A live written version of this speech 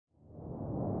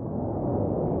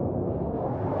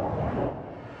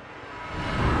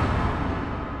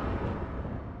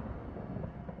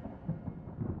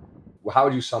how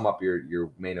would you sum up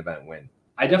your main event win?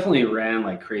 I definitely ran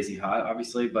like crazy hot,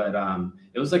 obviously, but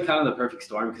it was like kind of the perfect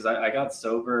storm because I got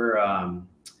sober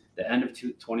the end of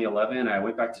 2011. I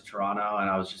went back to Toronto and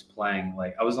I was just playing.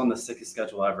 Like I was on the sickest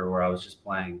schedule ever, where I was just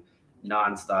playing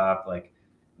nonstop, like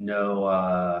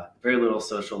no very little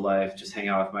social life, just hang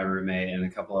out with my roommate and a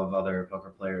couple of other poker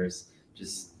players,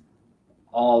 just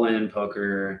all in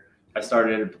poker. I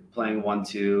started playing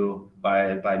 1-2.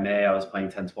 By May, I was playing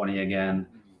 10-20 again.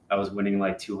 I was winning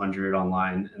like 200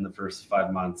 online in the first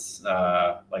 5 months,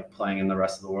 like playing in the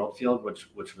rest of the world field, which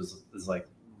is like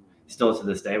still to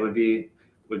this day would be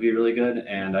really good.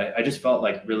 And I just felt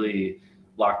like really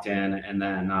locked in. And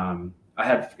then I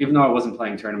had, even though I wasn't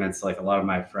playing tournaments, like a lot of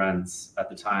my friends at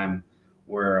the time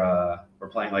were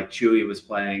playing. Like Chewy was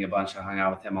playing a bunch. I hung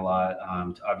out with him a lot.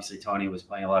 Obviously Tony was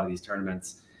playing a lot of these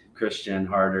tournaments. Christian,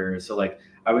 Harder. So like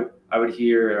I would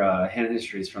hear hand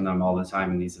histories from them all the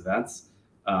time in these events.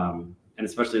 And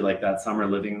especially like that summer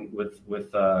living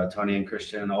with Tony and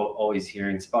Christian, always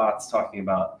hearing spots, talking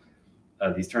about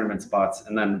these tournament spots.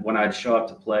 And then when I'd show up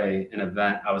to play an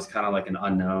event, I was kind of like an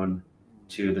unknown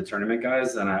to the tournament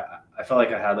guys. And I felt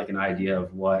like I had like an idea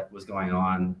of what was going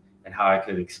on and how I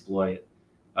could exploit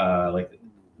like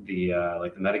the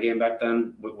metagame back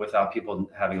then without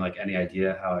people having like any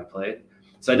idea how I played.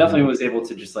 So I definitely was able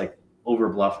to just like over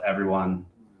bluff everyone.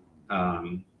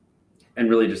 And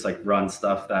really just like run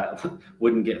stuff that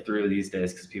wouldn't get through these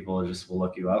days because people just will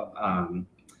look you up.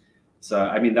 So,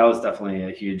 I mean, that was definitely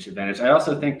a huge advantage. I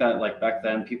also think that like back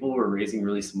then people were raising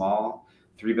really small,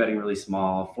 3-betting really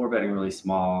small, 4-betting really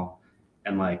small.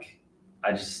 And like,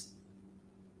 I just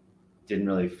didn't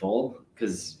really fold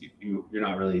because you're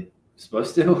not really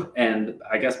supposed to. And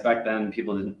I guess back then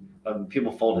people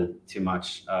folded too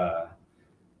much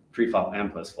pre-flop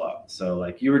and post-flop. So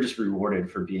like you were just rewarded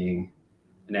for being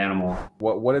an animal.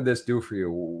 What did this do for you?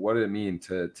 What did it mean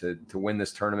to win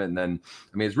this tournament? And then,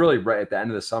 I mean, it's really right at the end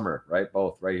of the summer, right?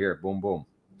 Both right here, boom, boom.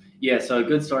 Yeah. So a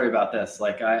good story about this.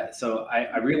 Like I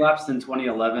relapsed in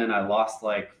 2011. I lost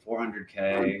like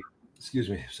 400K. Excuse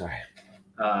me. Sorry.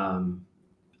 I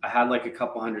had like a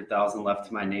couple 100,000 left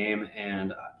to my name,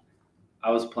 and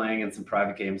I was playing in some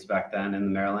private games back then in the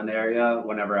Maryland area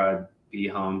whenever I'd be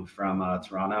home from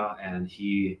Toronto, and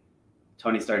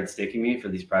Tony started staking me for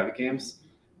these private games.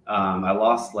 I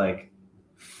lost like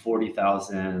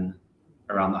 40,000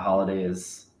 around the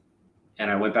holidays,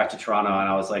 and I went back to Toronto and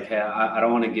I was like, hey, I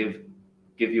don't want to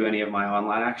give you any of my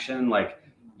online action. Like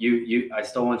I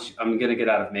still want you, I'm going to get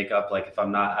out of makeup. Like if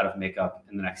I'm not out of makeup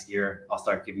in the next year, I'll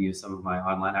start giving you some of my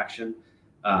online action.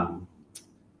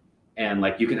 And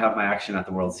like, you can have my action at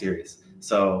the World Series.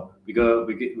 So we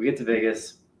get to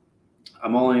Vegas. I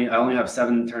only have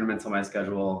 7 tournaments on my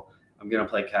schedule. I'm going to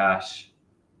play cash.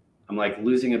 I'm like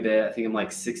losing a bit. I think I'm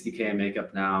like 60K in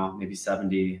makeup now, maybe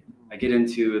 70. I get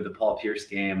into the Paul Pierce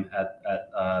game at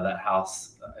that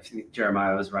house. I think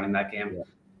Jeremiah was running that game.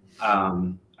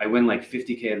 Yeah. I win like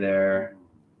 50K there.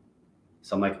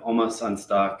 So I'm like almost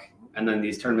unstuck. And then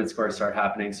these tournament scores start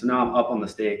happening. So now I'm up on the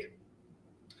stake.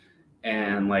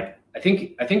 And like, I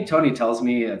think Tony tells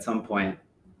me at some point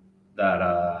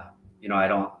that, you know, I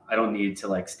don't need to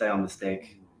like stay on the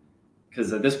stake.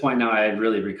 Because at this point now I had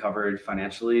really recovered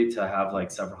financially to have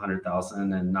like several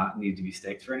 100,000 and not need to be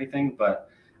staked for anything. But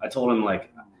I told him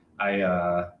like,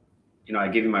 I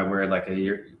gave you my word, like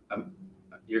you're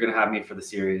going to have me for the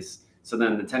series. So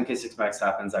then the 10K 6max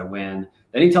happens, I win.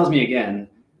 Then he tells me again,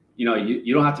 you know,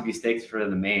 you don't have to be staked for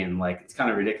the main. Like, it's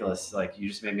kind of ridiculous. Like, you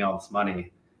just made me all this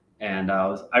money. And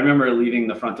I remember leaving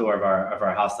the front door of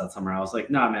our house that summer. I was like,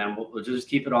 nah, man, we'll just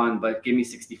keep it on, but give me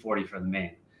 60-40 for the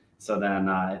main. So then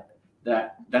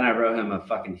then I wrote him a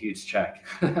fucking huge check.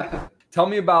 Tell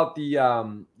me about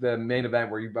the main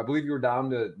event where I believe you were down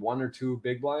to 1 or 2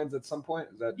 big blinds at some point.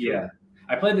 Is that true? Yeah.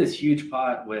 I played this huge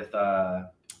pot with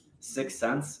 6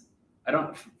 cents.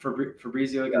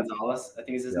 Fabrizio Gonzalez, I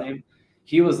think is his name.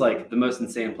 He was like the most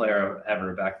insane player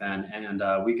ever back then. And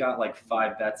we got like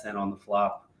 5 bets in on the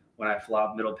flop when I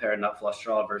flopped middle pair nut flush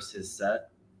draw versus his set.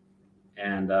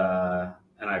 And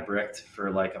I bricked for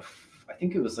like I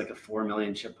think it was like a 4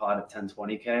 million chip pot at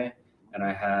 1020K. And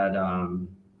I had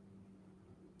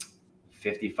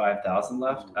 55,000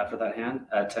 left after that hand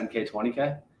at 10K,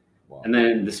 20K. Wow. And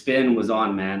then the spin was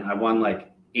on, man. I won like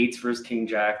 8s versus King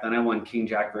Jack. Then I won King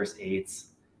Jack versus 8s.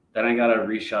 Then I got a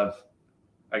reshove.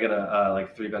 I got a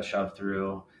like 3-bet shove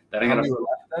through. Then I got left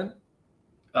then?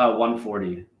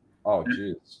 140. Oh,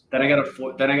 jeez. Then I got a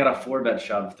 4-bet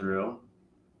shove through.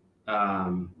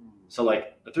 So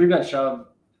like the 3-bet shove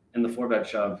and the 4-bet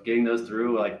shove, getting those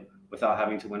through like without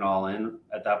having to win all in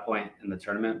at that point in the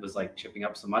tournament was like chipping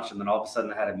up so much. And then all of a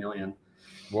sudden I had $1 million.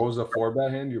 What was the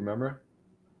 4-bet hand? Do you remember?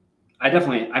 I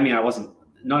mean, I wasn't,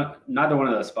 neither one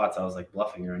of those spots I was like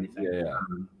bluffing or anything. Yeah.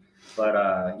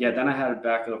 But yeah, then I had it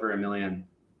back over $1 million.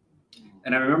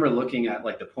 And I remember looking at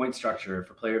like the point structure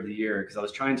for player of the year, because I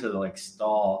was trying to like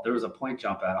stall. There was a point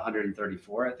jump at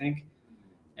 134, I think.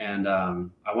 And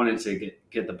I wanted to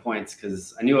get the points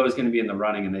because I knew I was going to be in the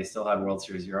running, and they still had World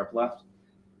Series Europe left.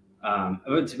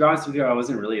 But to be honest with you, I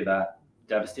wasn't really that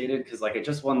devastated because like I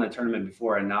just won the tournament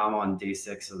before, and now I'm on day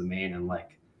 6 of the main, and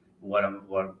like what I'm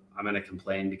going to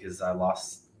complain because I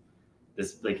lost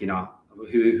this, like, you know,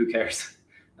 who cares?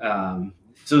 So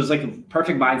it was like a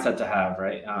perfect mindset to have,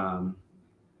 right?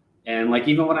 And like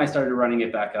even when I started running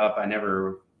it back up, I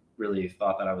never really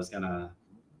thought that I was gonna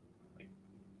like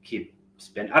keep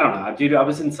spin. I don't know, dude. I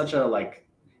was in such a like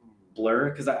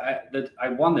blur because I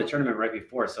won the tournament right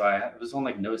before, so I was on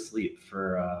like no sleep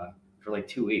for like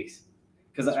 2 weeks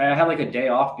because I had like a day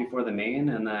off before the main,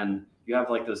 and then you have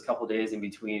like those couple days in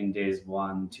between days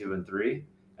 1, 2, and 3,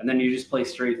 and then you just play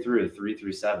straight through 3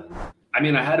 through 7. I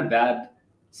mean, I had a bad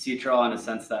C-Trail in a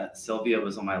sense that Sylvia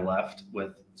was on my left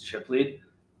with chip lead,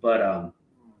 but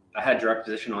I had direct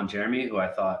position on Jeremy, who I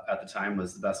thought at the time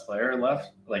was the best player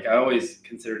left. Like I always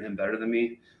considered him better than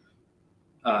me.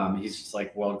 He's just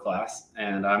like world class,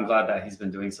 and I'm glad that he's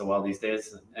been doing so well these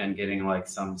days and getting like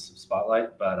some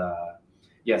spotlight. But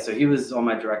yeah, so he was on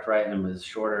my direct right and was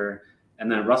shorter.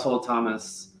 And then Russell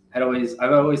Thomas I've always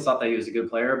thought that he was a good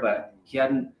player, but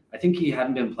I think he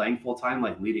hadn't been playing full time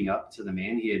like leading up to the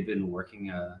main. He had been working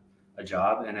a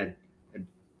job and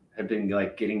had been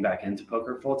like getting back into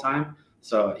poker full time.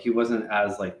 So he wasn't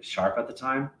as like sharp at the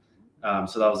time.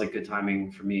 So that was like good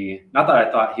timing for me. Not that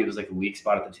I thought he was like a weak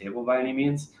spot at the table by any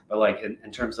means, but like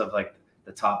in terms of like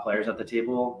the top players at the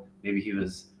table, maybe he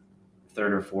was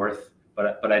 3rd or 4th,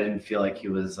 but I didn't feel like he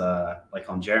was like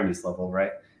on Jeremy's level,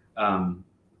 right? And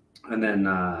then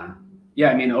yeah,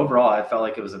 I mean overall I felt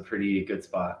like it was a pretty good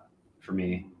spot for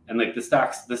me, and like the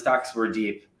stacks were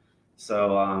deep.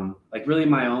 So like really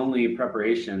my only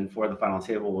preparation for the final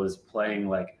table was playing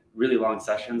like really long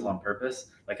sessions on purpose.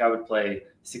 Like I would play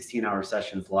 16-hour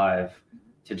sessions live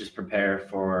to just prepare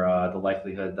for the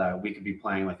likelihood that we could be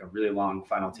playing like a really long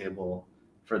final table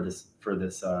for this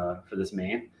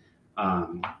main.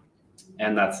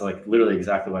 And that's like literally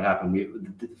exactly what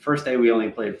happened. The first day we only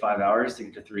played 5 hours to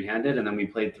get to 3-handed, and then we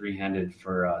played 3-handed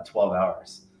for 12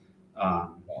 hours.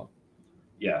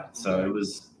 Yeah, so it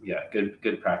was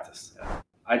good practice. Yeah.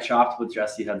 I chopped with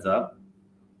Jesse heads up.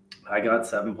 I got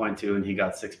 7.2 and he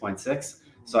got 6.6.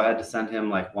 So I had to send him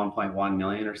like 1.1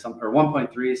 million or something, or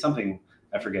 1.3 something.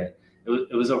 I forget.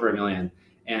 It was over $1 million,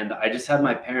 and I just had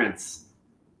my parents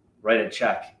write a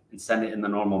check and send it in the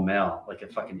normal mail like a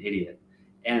fucking idiot.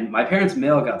 And my parents'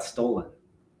 mail got stolen.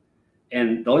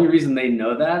 And the only reason they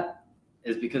know that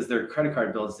is because their credit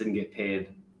card bills didn't get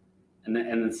paid. And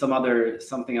then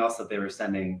something else that they were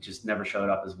sending just never showed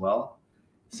up as well.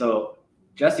 So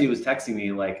Jesse was texting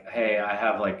me like, hey, I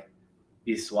have like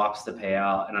these swaps to pay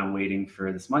out and I'm waiting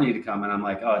for this money to come. And I'm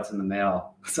like, oh, it's in the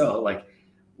mail. So like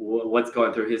what's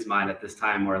going through his mind at this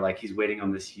time where like he's waiting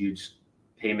on this huge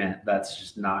payment that's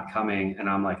just not coming. And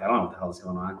I'm like, I don't know what the hell is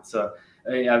going on. So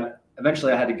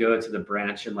eventually I had to go to the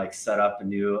branch and like set up a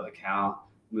new account,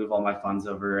 move all my funds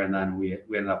over, and then we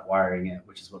ended up wiring it,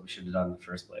 which is what we should have done in the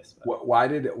first place. But Why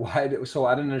did so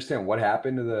I didn't understand what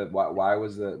happened to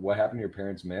what happened to your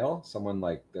parents' mail? Someone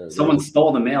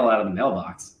stole the mail out of the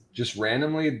mailbox. Just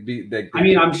randomly? I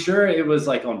mean, I'm sure it was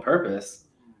like on purpose.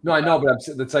 No, I know, but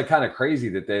it's like kind of crazy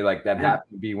that they like that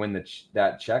happened to be when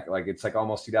that check, like it's like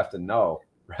almost you'd have to know,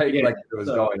 right? Yeah, like it was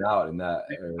going out and that.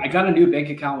 I got a new bank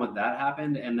account when that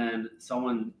happened, and then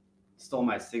someone stole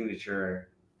my signature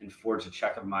and forged a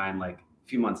check of mine like a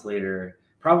few months later,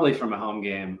 probably from a home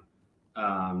game,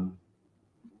 and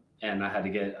I had to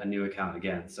get a new account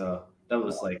again. So that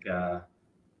was like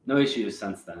no issues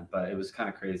since then, but it was kind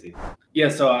of crazy. Yeah,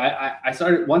 so I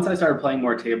started playing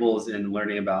more tables and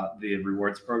learning about the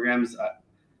rewards programs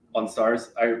on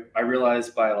Stars. I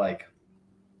realized by like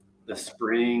the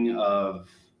spring of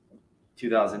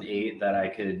 2008 that I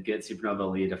could get Supernova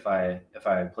Elite if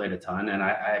I played a ton, and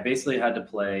I basically had to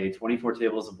play 24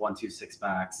 tables of 1-2-6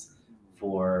 max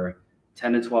for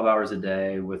 10 to 12 hours a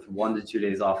day with 1 to 2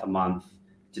 days off a month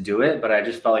to do it. But I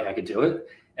just felt like I could do it,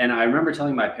 and I remember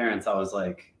telling my parents, I was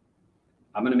like,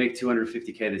 I'm gonna make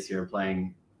 250K this year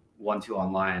playing 1-2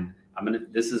 online.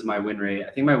 This is my win rate. I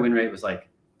think my win rate was like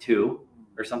 2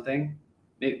 or something,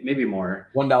 maybe more.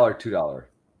 $1, $2.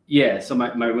 Yeah, so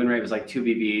my win rate was like 2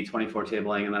 BB, 24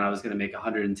 tabling, and then I was going to make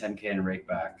 110K in rake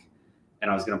back,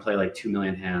 and I was going to play like 2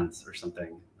 million hands or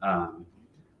something.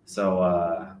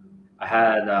 So I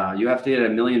had you have to get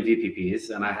 1 million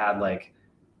VPPs, and I had like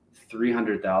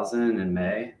 300,000 in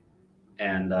May,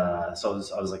 and so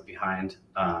I was like behind.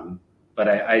 But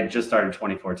I just started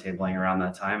 24 tabling around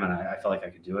that time, and I felt like I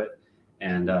could do it.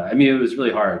 And I mean, it was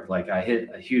really hard. Like I hit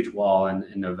a huge wall in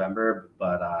November,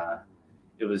 but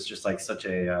it was just like such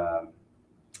a.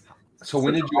 So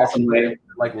when did you actually play?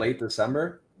 Like late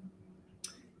December?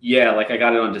 Yeah, like I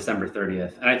got it on December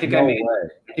 30th, and I think I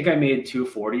made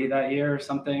 240 that year or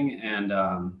something, and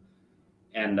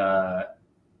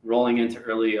rolling into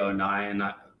early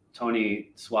 09,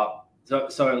 Tony swapped.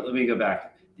 So let me go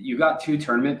back. You got 2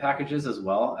 tournament packages as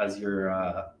well as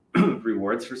your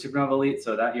rewards for Supernova Elite.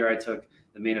 So that year I took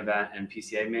the main event and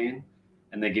PCA main,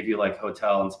 and they give you like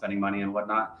hotel and spending money and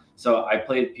whatnot. So I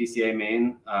played PCA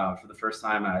main for the first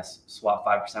time. I swapped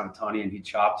 5% with Tony, and he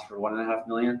chopped for 1.5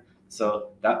 million. So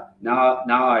that now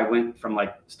I went from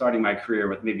like starting my career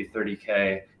with maybe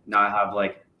 30K. Now I have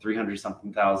like 300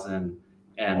 something thousand,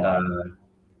 and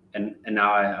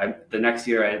now I the next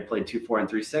year I had played 2-4 and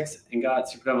 3-6 and got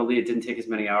Supernova Elite. It didn't take as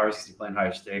many hours because you're playing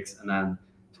higher stakes. And then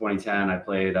 2010 I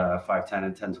played 5-10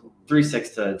 and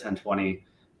 3-6 to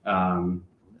 10-20.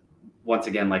 Once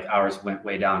again, like hours went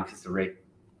way down because the rate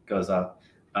goes up.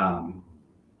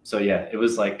 So yeah, it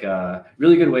was like a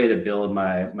really good way to build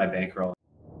my bankroll.